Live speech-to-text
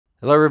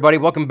Hello everybody,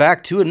 welcome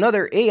back to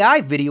another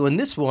AI video. In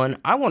this one,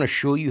 I want to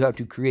show you how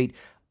to create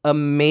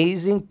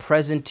amazing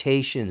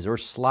presentations or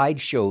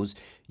slideshows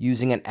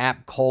using an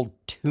app called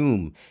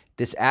Tome.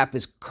 This app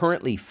is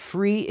currently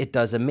free. It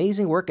does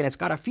amazing work and it's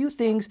got a few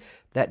things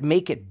that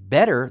make it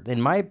better,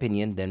 in my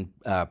opinion, than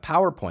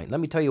PowerPoint. Let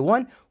me tell you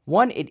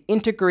one, it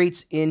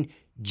integrates in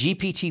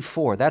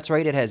GPT-4. That's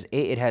right, it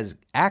has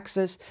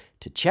access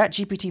to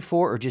ChatGPT-4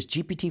 or just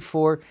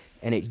GPT-4,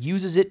 and it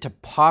uses it to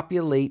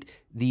populate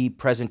the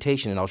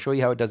presentation, and I'll show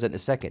you how it does it in a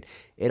second.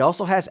 It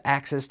also has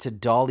access to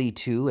DALL-E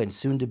 2 and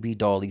soon to be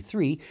DALL-E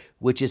 3,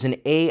 which is an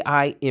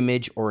AI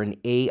image or an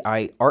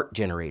AI art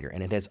generator,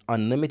 and it has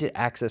unlimited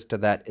access to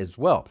that as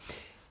well.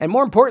 And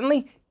more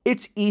importantly,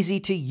 it's easy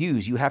to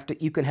use.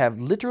 You can have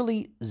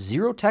literally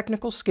zero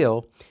technical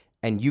skill,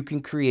 and you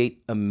can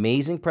create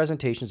amazing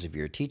presentations. If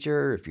you're a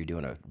teacher, if you're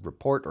doing a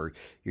report, or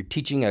you're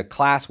teaching a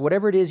class,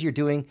 whatever it is you're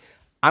doing,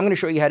 I'm going to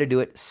show you how to do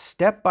it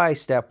step by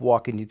step,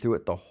 walking you through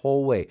it the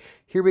whole way.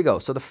 Here we go.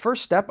 So the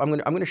first step, I'm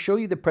going to show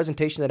you the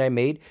presentation that I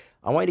made.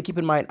 I want you to keep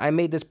in mind, I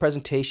made this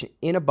presentation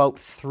in about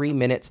 3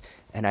 minutes,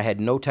 and I had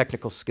no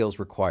technical skills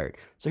required.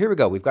 So here we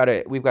go. We've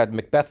got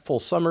Macbeth full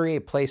summary,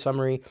 a play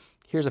summary.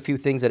 Here's a few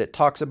things that it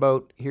talks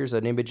about. Here's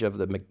an image of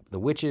the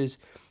witches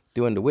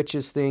doing the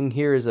witches thing.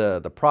 Here is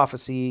the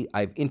prophecy.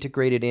 I've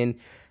integrated in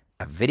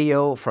a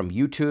video from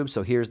YouTube.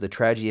 So here's the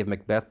tragedy of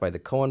Macbeth by the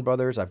Coen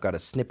brothers. I've got a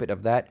snippet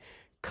of that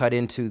cut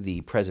into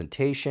the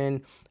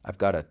presentation. I've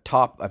got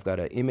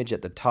an image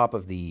at the top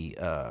of the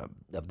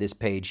of this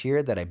page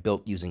here that I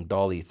built using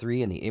DALL-E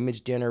 3 and the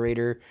image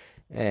generator.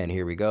 And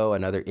here we go,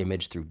 another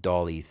image through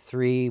DALL-E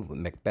 3 with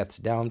Macbeth's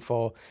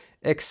downfall,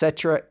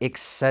 etc.,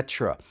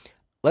 etc.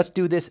 Let's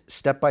do this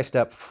step by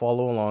step.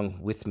 Follow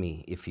along with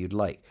me if you'd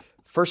like.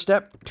 First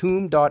step,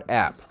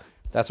 tome.app.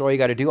 That's all you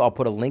got to do. I'll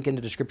put a link in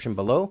the description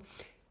below.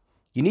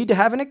 You need to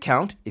have an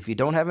account. If you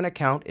don't have an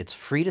account, it's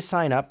free to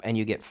sign up, and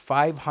you get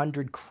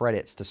 500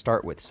 credits to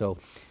start with. So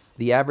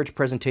the average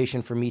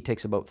presentation for me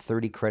takes about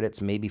 30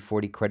 credits, maybe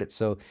 40 credits.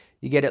 So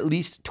you get at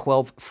least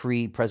 12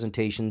 free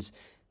presentations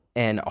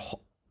and an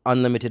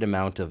unlimited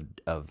amount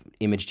of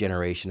image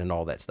generation and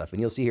all that stuff.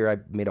 And you'll see here I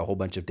made a whole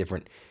bunch of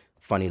different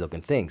funny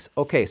looking things.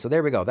 Okay, so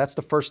there we go. That's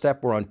the first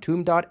step. We're on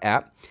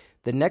tome.app.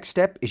 The next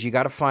step is you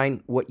got to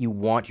find what you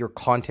want your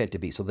content to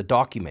be, so the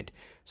document.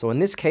 So in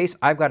this case,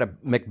 I've got a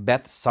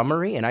Macbeth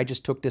summary, and I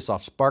just took this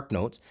off Spark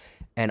Notes.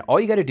 And all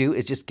you got to do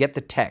is just get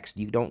the text.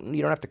 You don't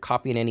have to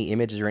copy in any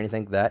images or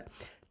anything like that.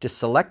 Just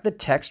select the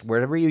text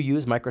wherever you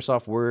use,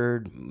 Microsoft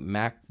Word,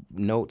 Mac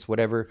Notes,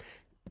 whatever.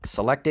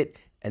 Select it,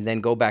 and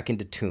then go back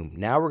into Tome.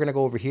 Now we're going to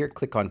go over here,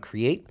 click on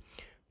Create.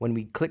 When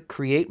we click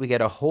Create, we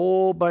get a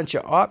whole bunch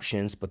of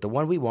options, but the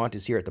one we want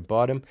is here at the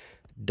bottom.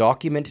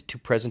 Document to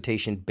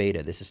presentation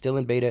beta. This is still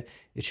in beta.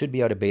 It should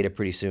be out of beta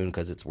pretty soon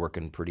because it's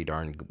working pretty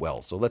darn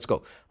well. So let's go.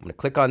 I'm going to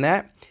click on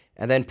that,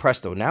 and then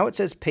presto. Now it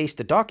says paste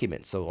the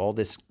document. So all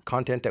this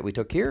content that we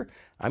took here,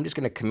 I'm just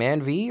going to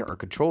Command V or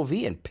Control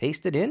V and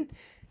paste it in.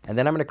 And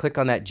then I'm going to click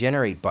on that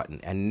generate button.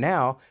 And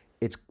now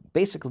it's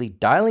basically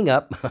dialing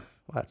up. Well,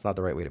 that's not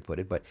the right way to put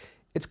it, but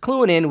it's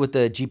cluing in with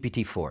the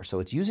GPT-4. So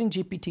it's using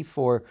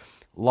GPT-4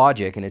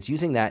 logic, and it's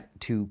using that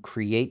to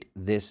create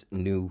this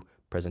new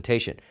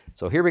presentation.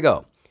 So here we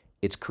go.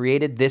 It's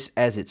created this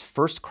as its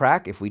first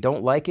crack. If we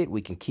don't like it,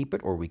 we can keep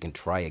it or we can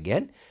try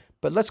again.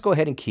 But let's go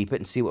ahead and keep it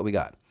and see what we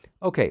got.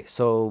 Okay,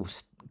 so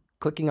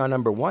clicking on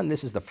number 1,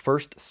 this is the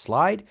first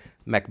slide,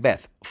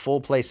 Macbeth,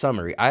 full play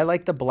summary. I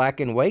like the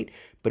black and white,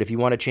 but if you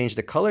want to change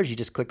the colors, you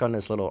just click on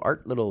this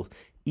little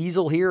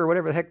easel here or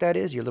whatever the heck that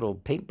is, your little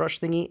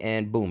paintbrush thingy,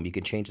 and boom, you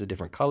can change the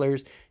different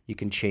colors. You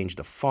can change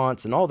the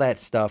fonts and all that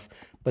stuff.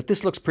 But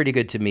this looks pretty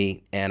good to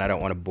me, and I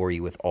don't want to bore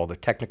you with all the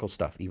technical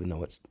stuff, even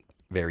though it's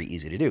very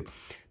easy to do.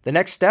 The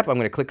next step, I'm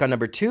going to click on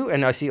number 2,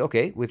 and I see,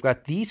 okay, we've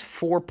got these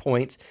 4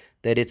 points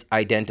that it's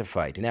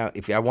identified. Now,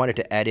 if I wanted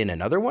to add in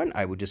another one,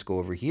 I would just go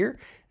over here,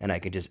 and I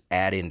could just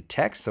add in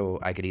text. So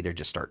I could either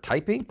just start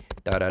typing,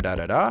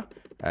 da-da-da-da-da.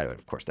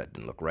 Of course, that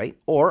didn't look right.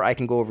 Or I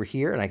can go over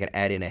here, and I can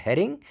add in a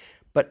heading.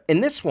 But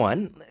in this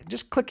one,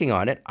 just clicking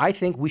on it, I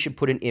think we should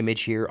put an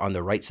image here on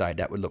the right side.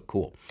 That would look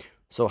cool.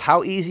 So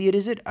how easy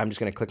is it? I'm just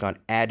going to click on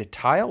Add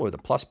Tile or the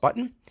plus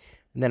button,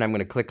 and then I'm going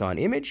to click on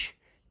Image.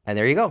 And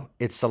there you go.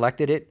 It's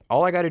selected it.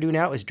 All I got to do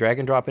now is drag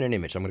and drop in an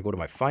image. I'm going to go to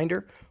my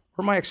Finder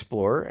or my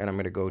Explorer, and I'm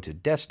going to go to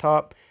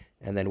Desktop.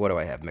 And then what do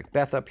I have?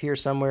 Macbeth up here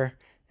somewhere.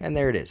 And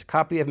there it is. A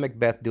copy of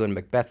Macbeth doing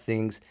Macbeth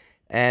things.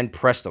 And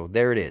presto,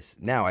 there it is.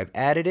 Now I've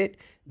added it.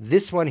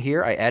 This one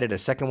here, I added a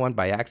second one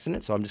by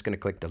accident. So I'm just going to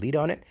click Delete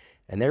on it.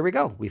 And there we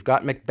go. We've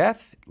got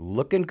Macbeth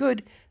looking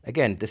good.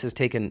 Again, this has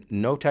taken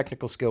no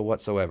technical skill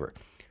whatsoever.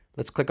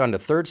 Let's click on the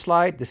third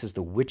slide. This is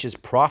the witch's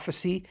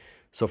prophecy.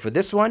 So for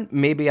this one,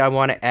 maybe I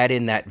want to add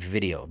in that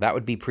video. That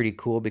would be pretty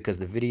cool because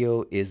the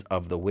video is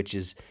of the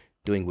witches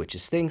doing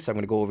witches things. So I'm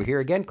going to go over here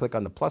again, click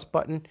on the plus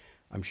button.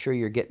 I'm sure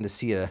you're getting to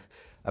see a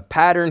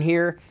pattern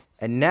here.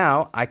 And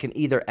now I can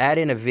either add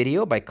in a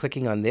video by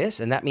clicking on this,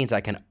 and that means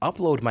I can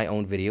upload my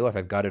own video if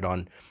I've got it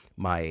on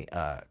my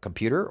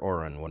computer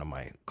or on one of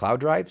my cloud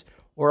drives,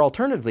 Or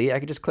alternatively, I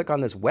could just click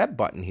on this web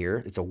button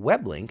here. It's a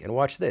web link, and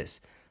watch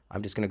this.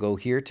 I'm just going to go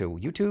here to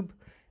YouTube,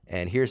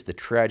 and here's the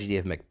tragedy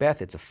of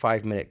Macbeth. It's a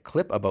 5-minute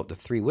clip about the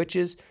three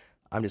witches.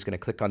 I'm just going to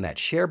click on that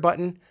share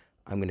button.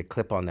 I'm going to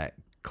click on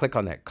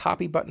that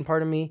copy button,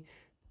 pardon me.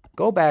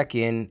 Go back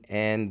in,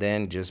 and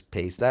then just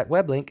paste that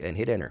web link and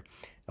hit enter.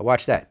 Now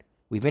watch that.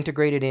 We've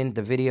integrated in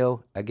the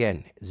video.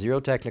 Again, zero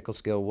technical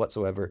skill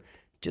whatsoever.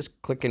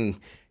 Just clicking.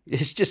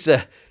 It's just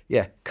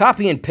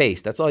copy and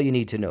paste. That's all you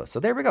need to know. So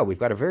there we go. We've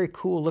got a very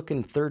cool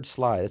looking third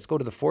slide. Let's go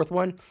to the fourth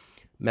one.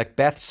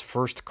 Macbeth's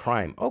first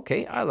crime.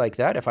 Okay, I like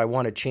that. If I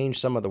want to change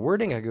some of the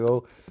wording, I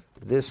go,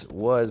 this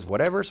was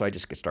whatever. So I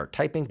just could start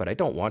typing, but I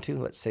don't want to.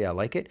 Let's say I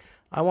like it.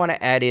 I want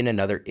to add in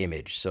another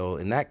image. So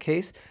in that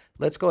case,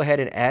 let's go ahead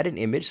and add an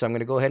image. So I'm going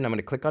to go ahead and I'm going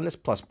to click on this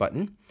plus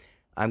button.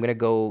 I'm going to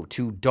go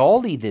to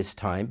DALL-E this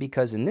time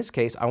because in this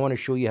case, I want to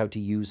show you how to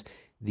use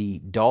the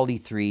DALL-E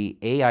 3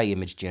 AI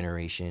image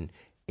generation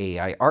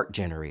AI art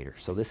generator.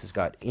 So this has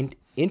got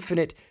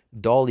infinite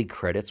DALL-E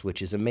credits,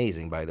 which is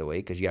amazing, by the way,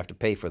 because you have to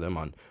pay for them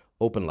on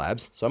Open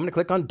Labs. So I'm going to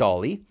click on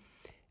DALL-E,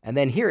 and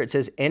then here it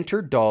says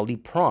enter DALL-E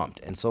prompt.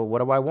 And so what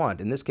do I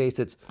want? In this case,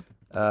 it's,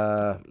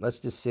 let's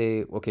just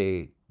say,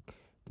 okay,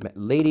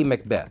 Lady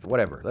Macbeth,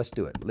 whatever. Let's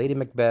do it. Lady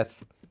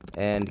Macbeth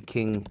and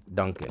King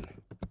Duncan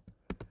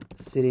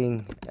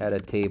sitting at a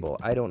table.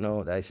 I don't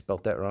know. I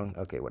spelt that wrong.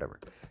 Okay, whatever.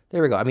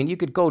 There we go. I mean, you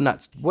could go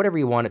nuts. Whatever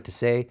you want it to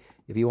say.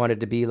 If you want it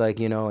to be like,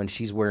 you know, and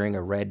she's wearing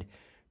a red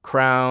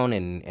crown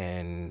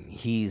and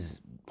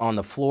he's on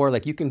the floor,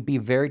 like you can be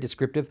very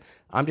descriptive.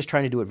 I'm just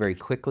trying to do it very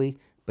quickly,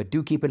 but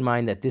do keep in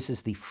mind that this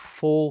is the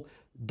full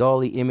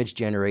DALL-E image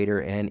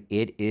generator and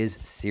it is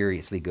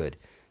seriously good.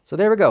 So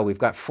there we go. We've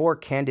got 4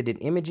 candidate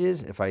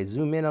images. If I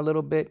zoom in a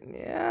little bit,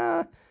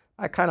 yeah,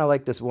 I kind of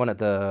like this one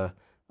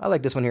I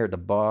like this one here at the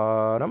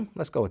bottom.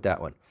 Let's go with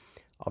that one.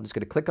 I'm just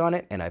going to click on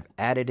it, and I've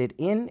added it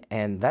in,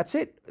 and that's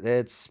it.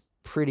 It's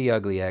pretty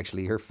ugly,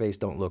 actually. Her face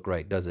don't look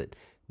right, does it?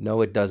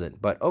 No, it doesn't.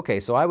 But,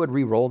 okay, so I would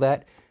re-roll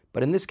that.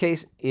 But in this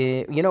case,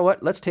 you know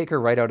what? Let's take her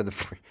right out of the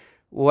free.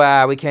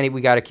 Wow, we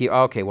got to keep,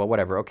 okay, well,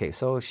 whatever. Okay,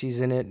 so she's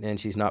in it, and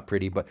she's not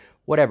pretty, but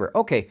whatever.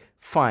 Okay,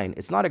 fine.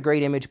 It's not a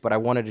great image, but I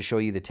wanted to show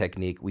you the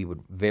technique. We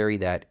would vary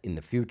that in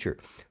the future.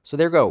 So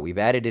there we go. We've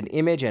added an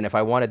image, and if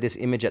I wanted this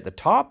image at the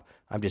top,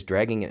 I'm just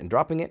dragging it and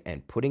dropping it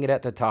and putting it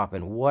at the top.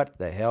 And what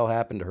the hell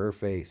happened to her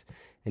face?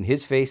 And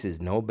his face is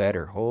no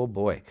better. Oh,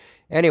 boy.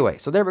 Anyway,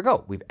 so there we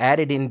go. We've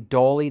added in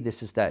DALL-E.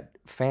 This is that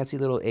fancy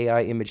little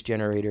AI image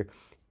generator.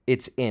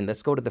 It's in.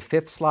 Let's go to the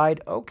 5th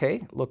slide.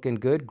 Okay, looking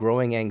good.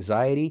 Growing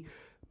anxiety.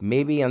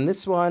 Maybe on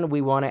this one,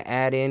 we want to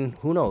add in,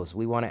 who knows?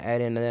 We want to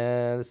add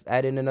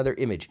in another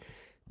image.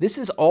 This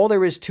is all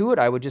there is to it.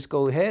 I would just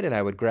go ahead and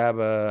I would grab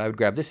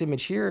this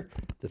image here,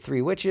 the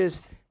 3 witches,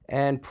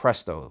 and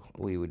presto,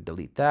 we would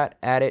delete that,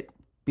 add it,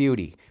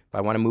 beauty. If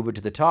I want to move it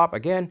to the top,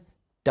 again,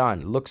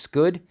 done. Looks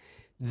good.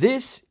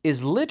 This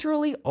is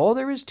literally all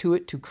there is to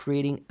it to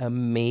creating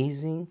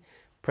amazing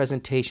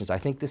presentations. I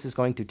think this is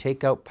going to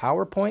take out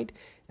PowerPoint,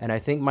 and I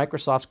think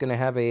Microsoft's going to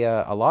have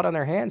a lot on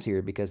their hands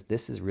here because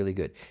this is really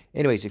good.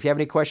 Anyways, if you have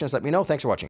any questions, let me know. Thanks for watching.